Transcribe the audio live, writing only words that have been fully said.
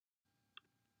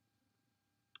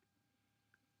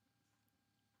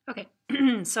Okay,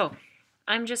 so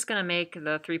I'm just going to make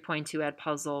the 3.2 ed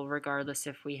puzzle regardless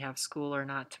if we have school or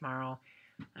not tomorrow,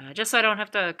 just so I don't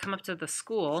have to come up to the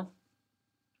school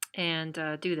and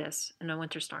do this in a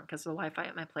winter storm because the Wi-Fi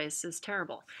at my place is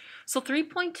terrible. So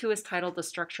 3.2 is titled The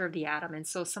Structure of the Atom, and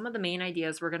so some of the main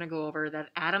ideas we're going to go over that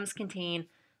atoms contain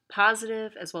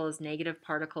positive as well as negative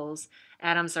particles.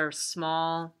 Atoms are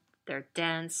small, they're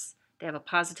dense, they have a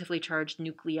positively charged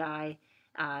nuclei.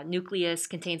 Nucleus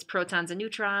contains protons and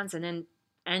neutrons, and then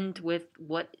end with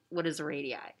what is a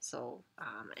radii. So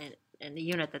and the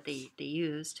unit that they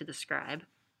use to describe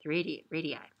the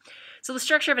radii. So the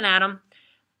structure of an atom,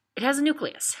 it has a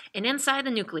nucleus, and inside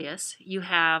the nucleus you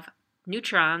have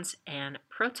neutrons and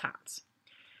protons.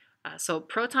 So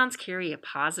protons carry a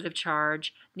positive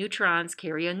charge, neutrons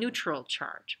carry a neutral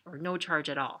charge, or no charge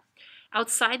at all.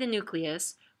 Outside the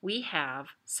nucleus, we have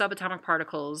subatomic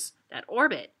particles that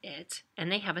orbit it,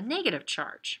 and they have a negative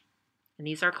charge. And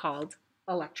these are called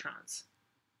electrons.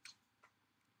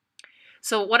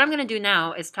 So what I'm going to do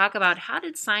now is talk about how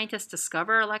did scientists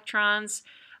discover electrons,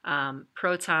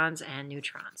 protons, and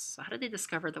neutrons. So how did they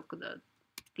discover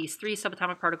these three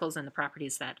subatomic particles and the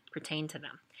properties that pertain to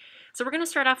them? So we're going to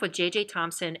start off with J.J.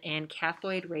 Thomson and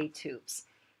cathode ray tubes.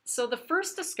 So the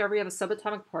first discovery of a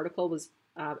subatomic particle was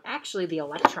actually the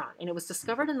electron, and it was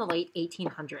discovered in the late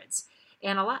 1800s.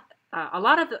 And a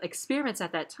lot of the experiments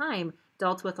at that time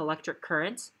dealt with electric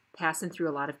current passing through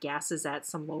a lot of gases at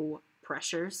some low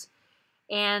pressures.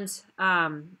 And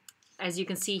as you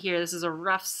can see here, this is a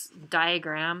rough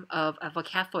diagram of a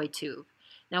cathode tube.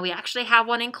 Now we actually have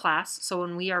one in class, so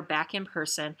when we are back in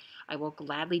person, I will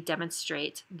gladly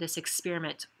demonstrate this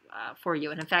experiment for you.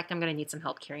 And in fact, I'm going to need some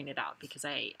help carrying it out because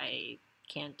I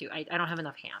don't have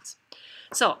enough hands.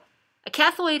 So a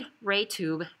cathode ray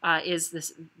tube is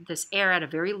this air at a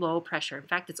very low pressure. In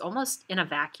fact, it's almost in a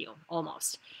vacuum,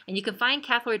 almost. And you can find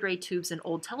cathode ray tubes in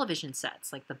old television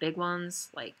sets, like the big ones,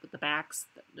 like with the backs.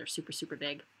 They're super, super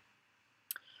big.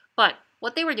 But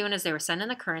what they were doing is they were sending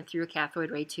the current through a cathode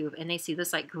ray tube, and they see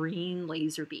this like green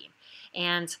laser beam.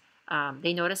 And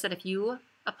they notice that if you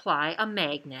apply a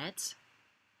magnet,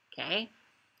 okay,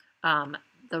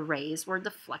 the rays were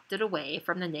deflected away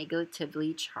from the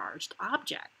negatively charged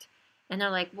object. And they're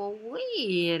like, well,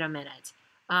 wait a minute.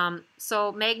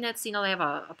 So magnets, they have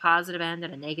a positive end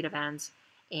and a negative end.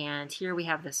 And here we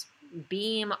have this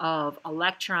beam of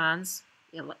electrons,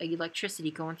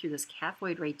 electricity going through this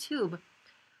cathode ray tube,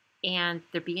 and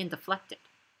they're being deflected.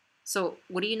 So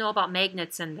what do you know about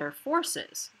magnets and their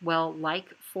forces? Well,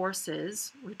 like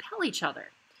forces repel each other.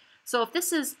 So if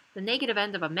this is the negative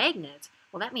end of a magnet,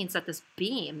 well, that means that this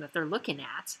beam that they're looking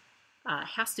at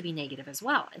has to be negative as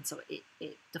well. And so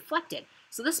it deflected.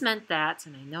 So this meant that,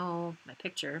 and I know my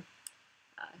picture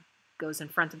goes in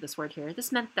front of this word here,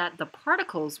 this meant that the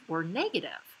particles were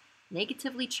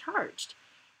negatively charged.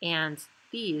 And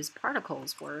these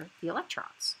particles were the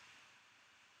electrons.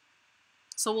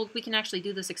 So we can actually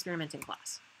do this experiment in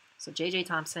class. So J.J.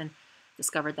 Thomson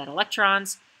discovered that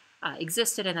electrons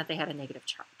existed and that they had a negative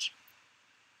charge.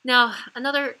 Now,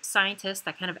 another scientist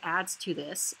that kind of adds to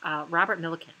this, Robert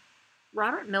Millikan.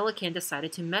 Robert Millikan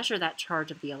decided to measure that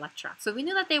charge of the electron. So we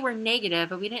knew that they were negative,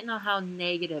 but we didn't know how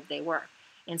negative they were.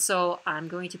 And so I'm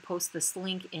going to post this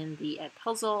link in the Ed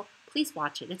Puzzle. Please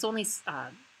watch it. It's only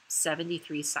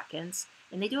 73 seconds,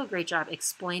 and they do a great job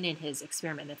explaining his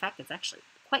experiment. In fact, it's actually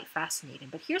quite fascinating.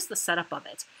 But here's the setup of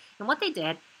it. And what they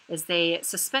did is they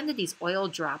suspended these oil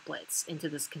droplets into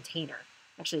this container.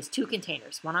 Actually, it's two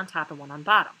containers, one on top and one on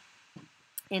bottom.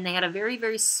 And they had a very,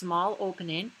 very small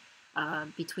opening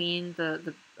between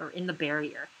in the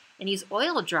barrier. And these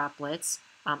oil droplets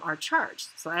are charged.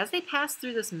 So as they pass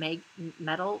through this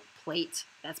metal plate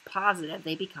that's positive,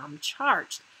 they become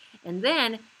charged. And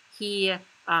then he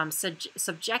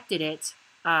subjected it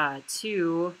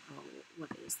to, what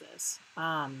is this?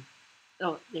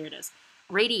 Oh, there it is,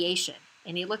 radiation.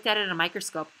 And he looked at it in a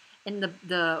microscope. And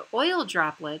the oil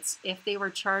droplets, if they were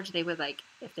charged, they would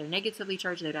if they're negatively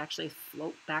charged, they would actually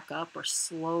float back up or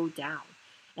slow down.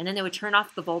 And then they would turn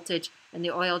off the voltage, and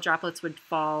the oil droplets would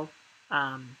fall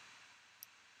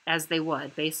as they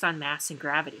would, based on mass and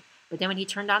gravity. But then when he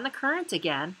turned on the current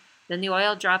again, then the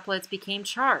oil droplets became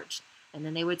charged. And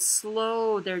then they would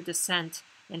slow their descent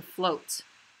and float.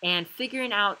 And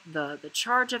figuring out the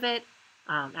charge of it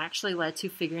actually led to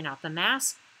figuring out the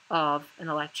mass of an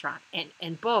electron.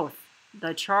 And both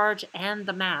the charge and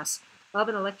the mass of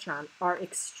an electron are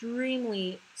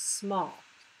extremely small.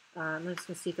 I'm just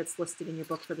going to see if it's listed in your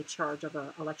book for the charge of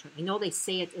an electron. I know they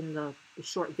say it in the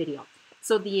short video.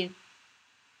 So the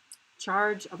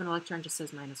charge of an electron just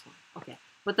says -1. Okay.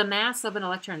 But the mass of an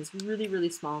electron is really, really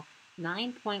small.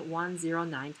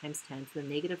 9.109 times 10 to the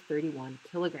negative 31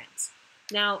 kilograms.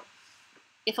 Now,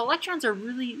 if electrons are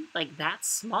really like that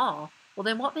small, well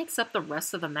then what makes up the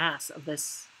rest of the mass of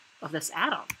this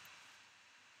atom?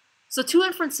 So two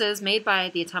inferences made by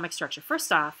the atomic structure.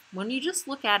 First off, when you just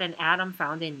look at an atom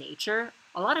found in nature,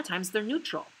 a lot of times they're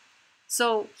neutral.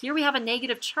 So here we have a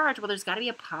negative charge, well there's got to be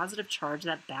a positive charge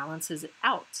that balances it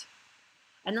out.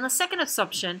 And then the second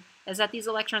assumption is that these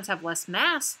electrons have less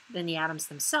mass than the atoms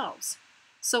themselves.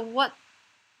 So what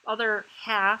other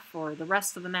half, or the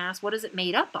rest of the mass, what is it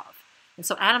made up of? And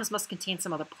so atoms must contain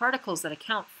some other particles that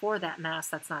account for that mass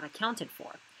that's not accounted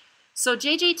for. So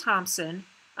J.J. Thomson,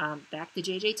 back to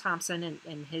J.J. Thomson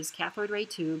and his cathode ray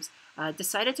tubes,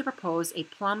 decided to propose a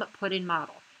plum pudding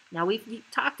model. Now we've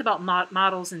talked about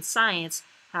models in science,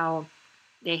 how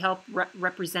they help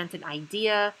represent an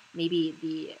idea. Maybe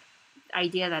the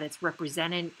idea that it's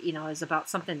represented, is about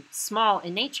something small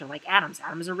in nature, like atoms.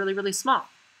 Atoms are really, really small.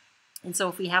 And so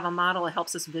if we have a model, it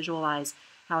helps us visualize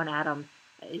how an atom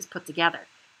is put together.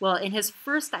 Well, in his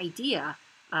first idea,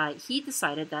 he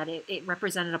decided that it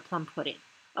represented a plum pudding.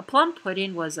 A plum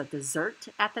pudding was a dessert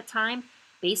at the time.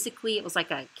 Basically, it was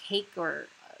like a cake or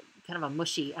kind of a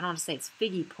mushy, I don't want to say it's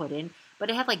figgy pudding, but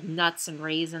it had like nuts and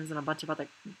raisins and a bunch of other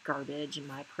garbage, in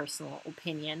my personal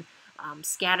opinion,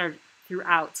 scattered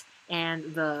throughout.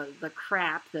 And the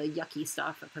crap, the yucky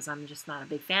stuff, because I'm just not a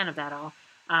big fan of that all,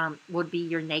 would be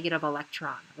your negative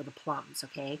electron, or the plums,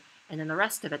 okay? And then the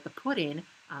rest of it, the pudding,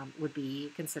 would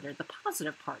be considered the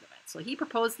positive part of it. So he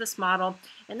proposed this model,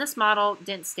 and this model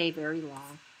didn't stay very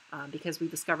long because we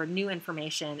discovered new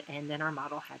information, and then our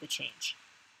model had to change.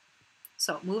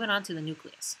 So moving on to the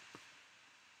nucleus.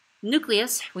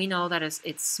 Nucleus, we know that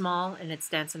it's small and it's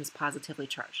dense and it's positively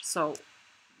charged. So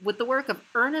with the work of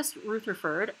Ernest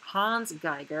Rutherford, Hans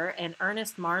Geiger, and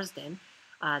Ernest Marsden,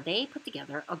 they put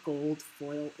together a gold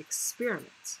foil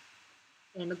experiment.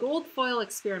 In the gold foil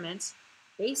experiment,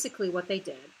 basically what they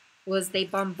did was they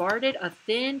bombarded a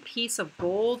thin piece of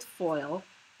gold foil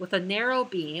with a narrow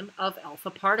beam of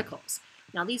alpha particles.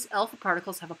 Now these alpha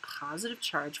particles have a positive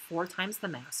charge 4 times the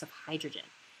mass of hydrogen.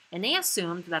 And they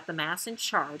assumed that the mass and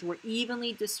charge were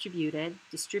evenly distributed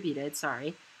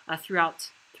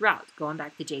throughout, going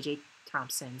back to J.J.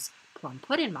 Thomson's plum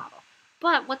pudding model.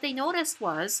 But what they noticed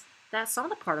was that some of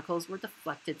the particles were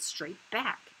deflected straight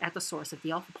back at the source of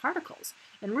the alpha particles.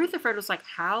 And Rutherford was like,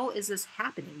 how is this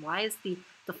happening? Why is the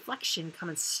deflection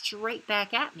coming straight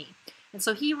back at me? And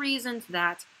so he reasoned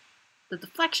that the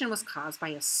deflection was caused by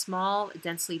a small,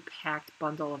 densely packed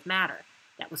bundle of matter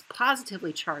that was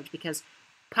positively charged, because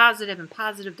positive and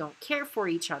positive don't care for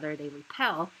each other, they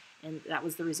repel, and that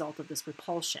was the result of this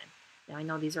repulsion. Now I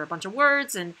know these are a bunch of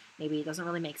words and maybe it doesn't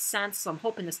really make sense, so I'm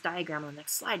hoping this diagram on the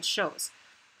next slide shows.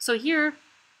 So here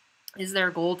is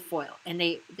their gold foil, and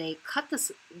they cut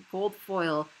this gold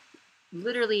foil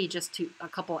literally just to a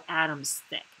couple atoms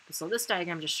thick. So this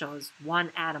diagram just shows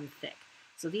 1 atom thick.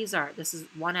 So this is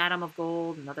 1 atom of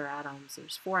gold, another atom, so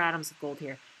there's 4 atoms of gold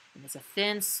here, and it's a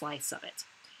thin slice of it.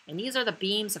 And these are the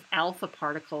beams of alpha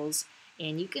particles,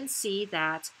 and you can see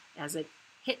that as it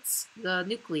hits the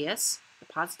nucleus,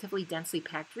 the positively densely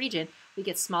packed region, we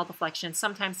get small deflection.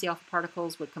 Sometimes the alpha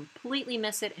particles would completely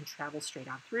miss it and travel straight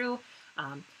on through.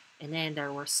 And then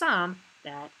there were some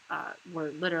that were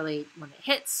literally, when it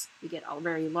hits, you get a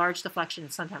very large deflection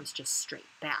and sometimes just straight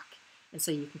back. And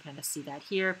so you can kind of see that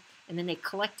here. And then they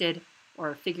collected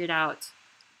or figured out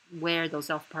where those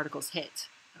alpha particles hit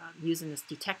using this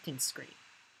detecting screen.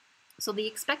 So the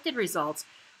expected results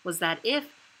was that if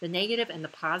the negative and the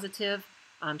positive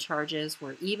charges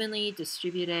were evenly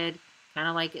distributed, kind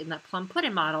of like in that plum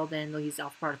pudding model, then these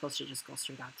alpha particles should just go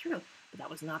straight on through. But that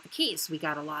was not the case. We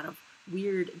got a lot of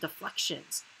weird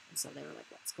deflections. And so they were like,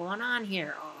 what's going on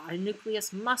here? Oh, our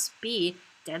nucleus must be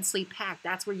densely packed.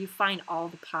 That's where you find all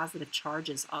the positive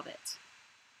charges of it.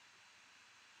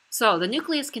 So the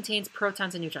nucleus contains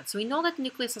protons and neutrons. So we know that the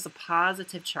nucleus has a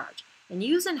positive charge. And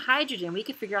using hydrogen, we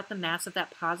could figure out the mass of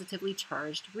that positively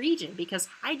charged region, because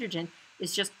hydrogen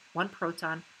is just 1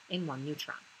 proton and 1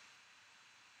 neutron.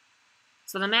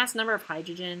 So the mass number of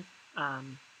hydrogen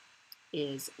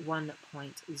is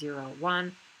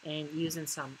 1.01, and using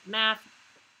some math,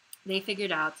 they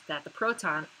figured out that the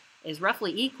proton is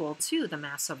roughly equal to the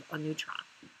mass of a neutron.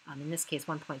 In this case,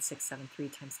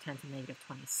 1.673 times 10 to the negative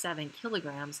 27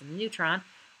 kilograms, and the neutron,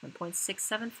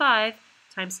 1.675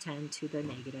 times 10 to the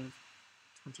negative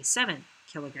 27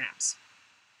 kilograms.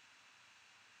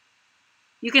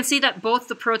 You can see that both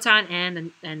the proton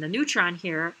and the neutron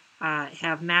here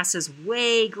have masses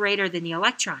way greater than the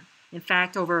electron. In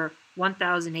fact, over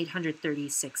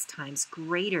 1,836 times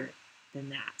greater than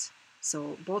that.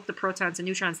 So both the protons and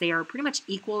neutrons, they are pretty much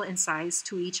equal in size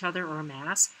to each other or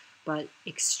mass, but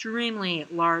extremely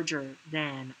larger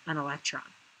than an electron.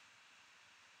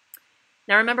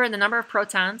 Now remember, the number of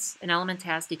protons an element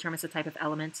has determines the type of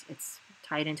element. It's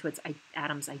tied into its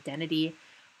atom's identity.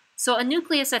 So a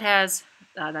nucleus that has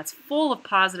that's full of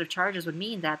positive charges would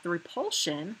mean that the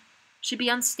repulsion should be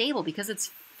unstable because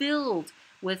it's filled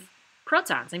with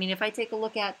protons. I mean, if I take a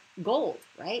look at gold,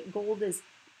 right? Gold is,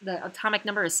 the atomic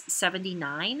number is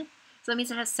 79. So that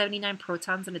means it has 79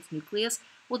 protons in its nucleus.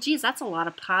 Well, geez, that's a lot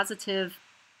of positive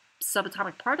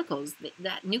subatomic particles.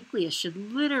 That nucleus should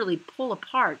literally pull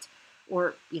apart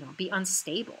or, be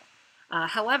unstable.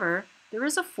 However, there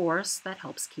is a force that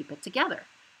helps keep it together,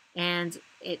 and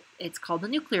it's called the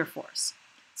nuclear force.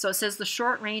 So it says the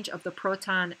short range of the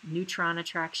proton-neutron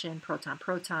attraction,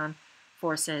 proton-proton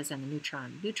forces, and the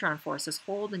neutron-neutron forces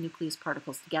hold the nucleus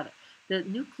particles together. The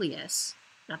neutrons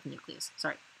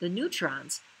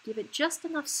give it just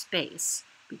enough space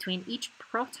between each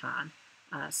proton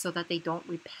so that they don't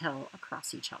repel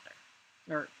across each other,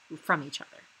 or from each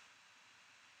other.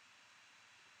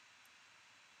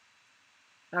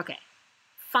 Okay,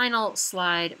 final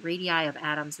slide. Radii of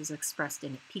atoms is expressed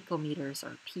in picometers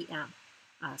or pm.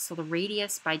 So the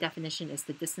radius, by definition, is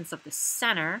the distance of the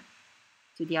center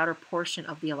to the outer portion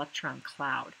of the electron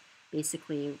cloud,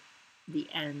 basically the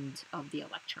end of the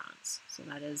electrons. So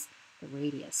that is the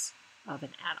radius of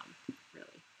an atom,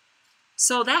 really.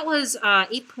 So that was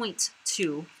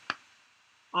 8.2.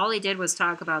 All I did was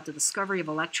talk about the discovery of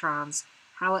electrons,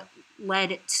 how it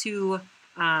led to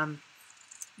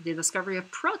the discovery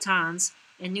of protons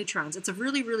and neutrons. It's a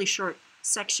really, really short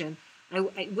section.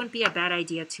 It wouldn't be a bad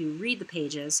idea to read the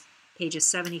pages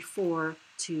 74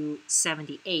 to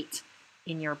 78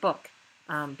 in your book.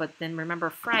 But then remember,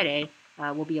 Friday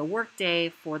will be a work day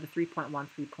for the 3.1,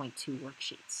 3.2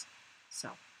 worksheets.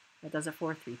 So that does it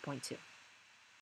for 3.2.